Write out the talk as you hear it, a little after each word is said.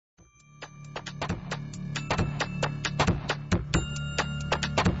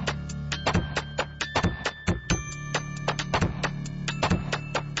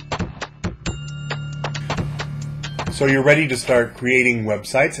So you're ready to start creating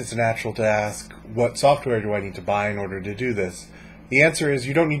websites. It's natural to ask, what software do I need to buy in order to do this? The answer is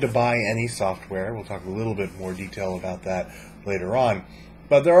you don't need to buy any software. We'll talk a little bit more detail about that later on.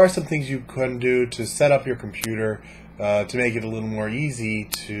 But there are some things you can do to set up your computer to make it a little more easy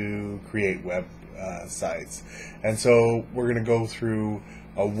to create web sites. And so we're going to go through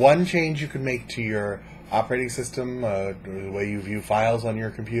one change you can make to your operating system, the way you view files on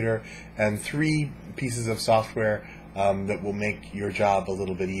your computer, and 3 pieces of software that will make your job a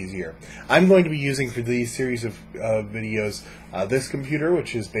little bit easier. I'm going to be using for these series of videos this computer,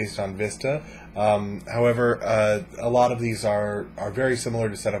 which is based on Vista. However, a lot of these are very similar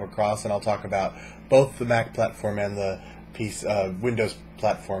to set up across, and I'll talk about both the Mac platform and the Windows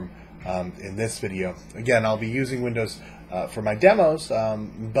platform in this video. Again, I'll be using Windows for my demos,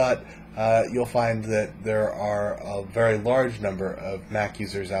 but you'll find that there are a very large number of Mac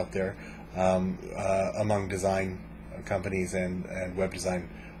users out there among design companies and web design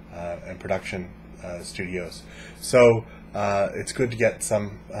and production studios. So it's good to get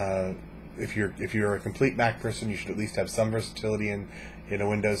some. If you're a complete Mac person, you should at least have some versatility in a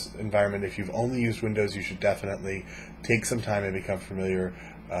Windows environment. If you've only used Windows, you should definitely take some time and become familiar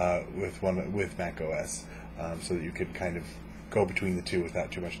with Mac OS, so that you can kind of go between the two without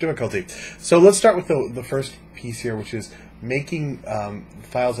too much difficulty. So let's start with the first piece here, which is making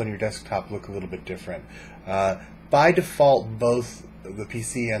files on your desktop look a little bit different. By default, both the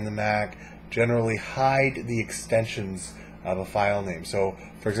PC and the Mac generally hide the extensions of a file name. So,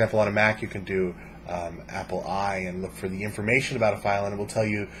 for example, on a Mac you can do Apple I and look for the information about a file, and it will tell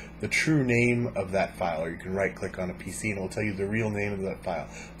you the true name of that file. Or you can right-click on a PC and it will tell you the real name of that file.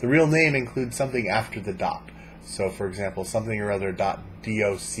 The real name includes something after the dot. So, for example, something or other .doc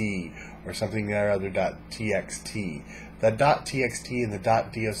or something or other .txt. That .txt and the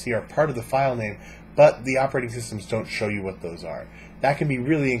 .doc are part of the file name, but the operating systems don't show you what those are. That can be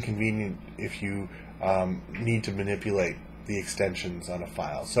really inconvenient if you need to manipulate the extensions on a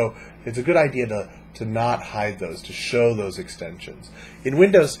file. So it's a good idea to not hide those, to show those extensions. In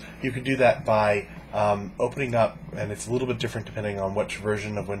Windows, you can do that by opening up, and it's a little bit different depending on which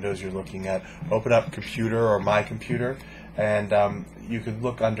version of Windows you're looking at. Open up Computer or My Computer, and you can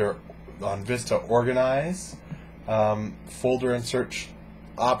look on Vista Organize, Folder and Search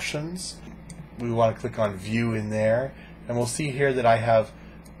Options. We want to click on View in there, and we'll see here that I have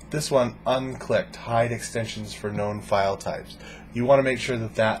this one unclicked, Hide Extensions for Known File Types. You want to make sure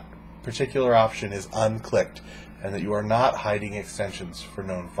that that particular option is unclicked and that you are not hiding extensions for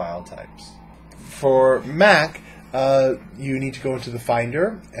known file types. For Mac, you need to go into the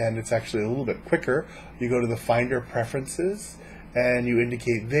Finder, and it's actually a little bit quicker. You go to the Finder Preferences, and you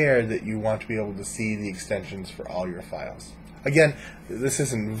indicate there that you want to be able to see the extensions for all your files. Again, this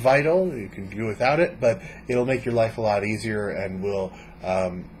isn't vital. You can do without it, but it'll make your life a lot easier and will,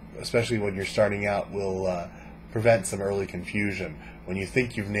 especially when you're starting out, will prevent some early confusion when you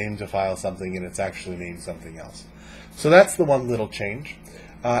think you've named a file something and it's actually named something else. So that's the one little change.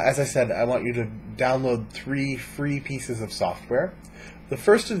 As I said, I want you to download 3 free pieces of software. The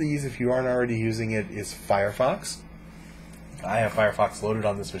first of these, if you aren't already using it, is Firefox. I have Firefox loaded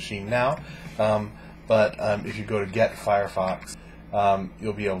on this machine now, but if you go to Get Firefox,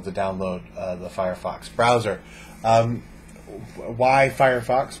 you'll be able to download the Firefox browser. Why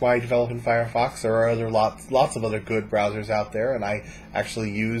Firefox? Why develop in Firefox? There are lots of other good browsers out there, and I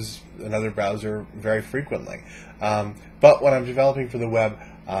actually use another browser very frequently. But when I'm developing for the web,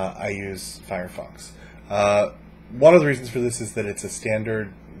 I use Firefox. One of the reasons for this is that it's a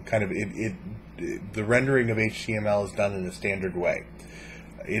standard kind of the rendering of HTML is done in a standard way.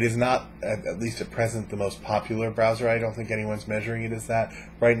 It is not, at least at present, the most popular browser. I don't think anyone's measuring it as that.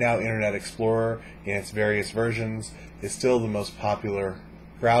 Right now, Internet Explorer, in its various versions, is still the most popular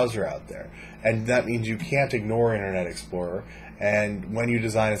browser out there. And that means you can't ignore Internet Explorer. And when you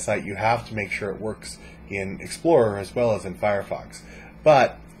design a site, you have to make sure it works in Explorer as well as in Firefox.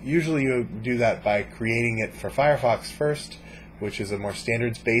 But usually you do that by creating it for Firefox first, which is a more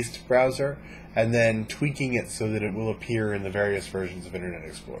standards-based browser, and then tweaking it so that it will appear in the various versions of Internet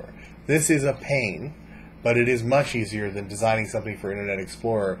Explorer. This is a pain, but it is much easier than designing something for Internet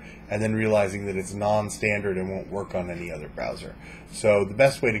Explorer and then realizing that it's non-standard and won't work on any other browser. So the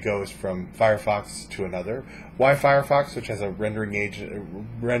best way to go is from Firefox to another. Why Firefox, which has a rendering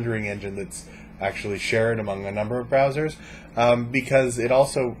engine that's actually shared among a number of browsers? Because it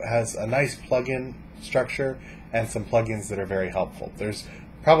also has a nice plugin structure and some plugins that are very helpful. There's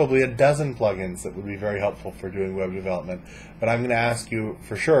probably a dozen plugins that would be very helpful for doing web development, but I'm going to ask you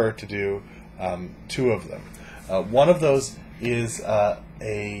for sure to do 2 of them. One of those is a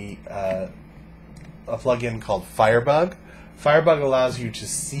a plugin called Firebug. Firebug allows you to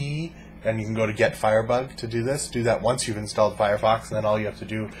see, and you can go to Get Firebug to do this. Do that once you've installed Firefox, and then all you have to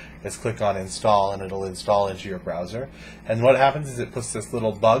do is click on Install, and it'll install into your browser. And what happens is it puts this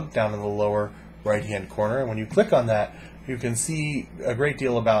little bug down in the lower right-hand corner, and when you click on that, you can see a great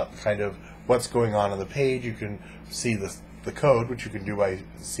deal about kind of what's going on the page. You can see the code, which you can do by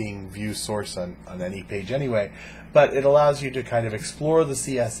seeing view source on any page anyway, but it allows you to kind of explore the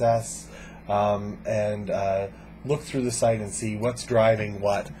CSS and look through the site and see what's driving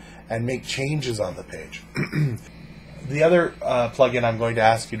what and make changes on the page. The other plugin I'm going to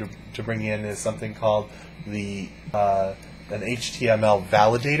ask you to bring in is something called an HTML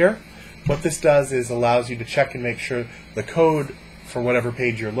validator. What this does is allows you to check and make sure the code for whatever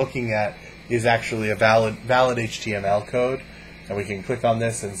page you're looking at is actually a valid HTML code. And we can click on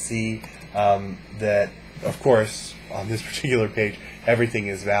this and see that, of course, on this particular page, everything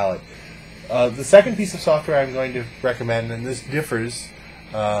is valid. The second piece of software I'm going to recommend, and this differs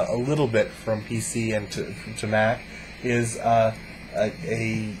a little bit from PC and to Mac, is an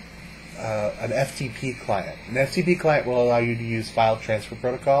FTP client. An FTP client will allow you to use File Transfer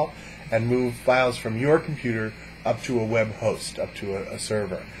Protocol and move files from your computer up to a web host, up to a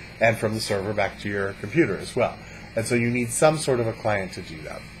server, and from the server back to your computer as well. And so you need some sort of a client to do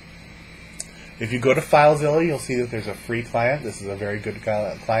that. If you go to FileZilla, you'll see that there's a free client. This is a very good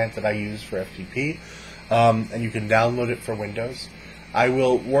client that I use for FTP, and you can download it for Windows. I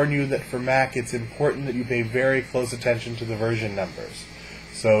will warn you that for Mac, it's important that you pay very close attention to the version numbers.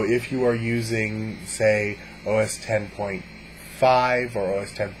 So if you are using, say, OS 10.5 or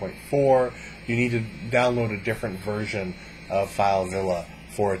OS 10.4, you need to download a different version of FileZilla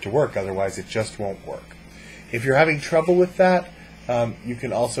for it to work. Otherwise, it just won't work. If you're having trouble with that, you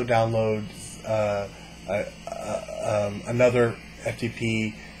can also download another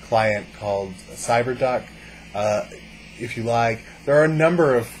FTP client called CyberDuck. If you like, there are a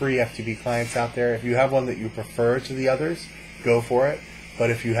number of free FTP clients out there. If you have one that you prefer to the others, go for it. But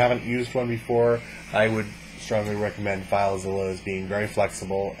if you haven't used one before, I would strongly recommend FileZilla as being very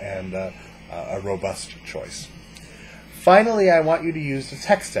flexible and a robust choice. Finally, I want you to use a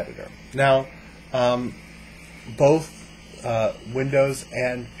text editor. Now, both Windows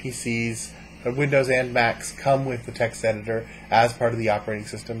and PCs, Windows and Macs come with the text editor as part of the operating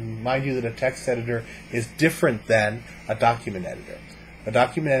system. Mind you that a text editor is different than a document editor. A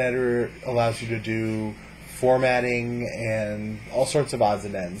document editor allows you to do formatting and all sorts of odds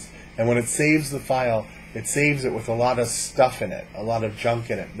and ends. And when it saves the file, it saves it with a lot of stuff in it, a lot of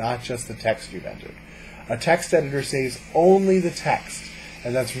junk in it, not just the text you've entered. A text editor saves only the text,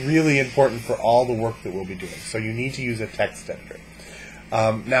 and that's really important for all the work that we'll be doing. So you need to use a text editor.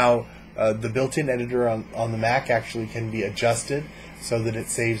 The built-in editor on the Mac actually can be adjusted so that it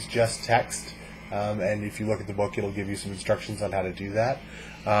saves just text. And if you look at the book, it'll give you some instructions on how to do that.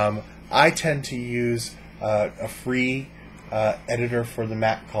 I tend to use a free editor for the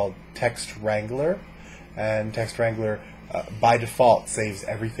Mac called Text Wrangler. And Text Wrangler, by default, saves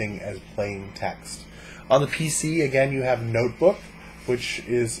everything as plain text. On the PC, again, you have Notebook, which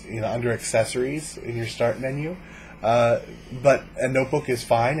is under Accessories in your Start menu. But a Notebook is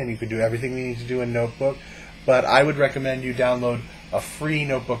fine, and you can do everything we need to do in Notebook. But I would recommend you download a free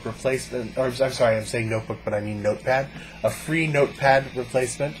Notebook replacement, or I'm sorry, I'm saying Notebook, but I mean Notepad. A free Notepad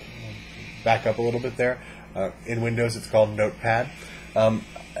replacement. Back up a little bit there. In Windows, it's called Notepad.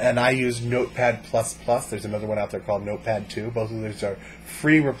 And I use Notepad++. There's another one out there called Notepad 2. Both of those are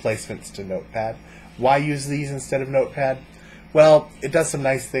free replacements to Notepad. Why use these instead of Notepad? Well, it does some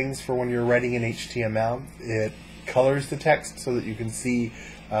nice things for when you're writing in HTML. It colors the text so that you can see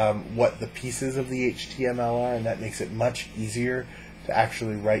what the pieces of the HTML are, and that makes it much easier to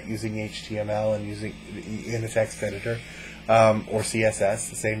actually write using HTML and using in a text editor or CSS,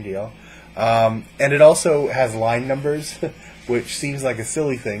 the same deal. And it also has line numbers, which seems like a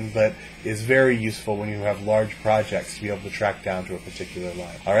silly thing, but is very useful when you have large projects to be able to track down to a particular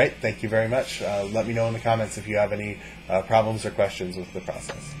line. All right, thank you very much. Let me know in the comments if you have any problems or questions with the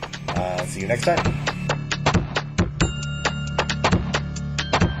process. See you next time.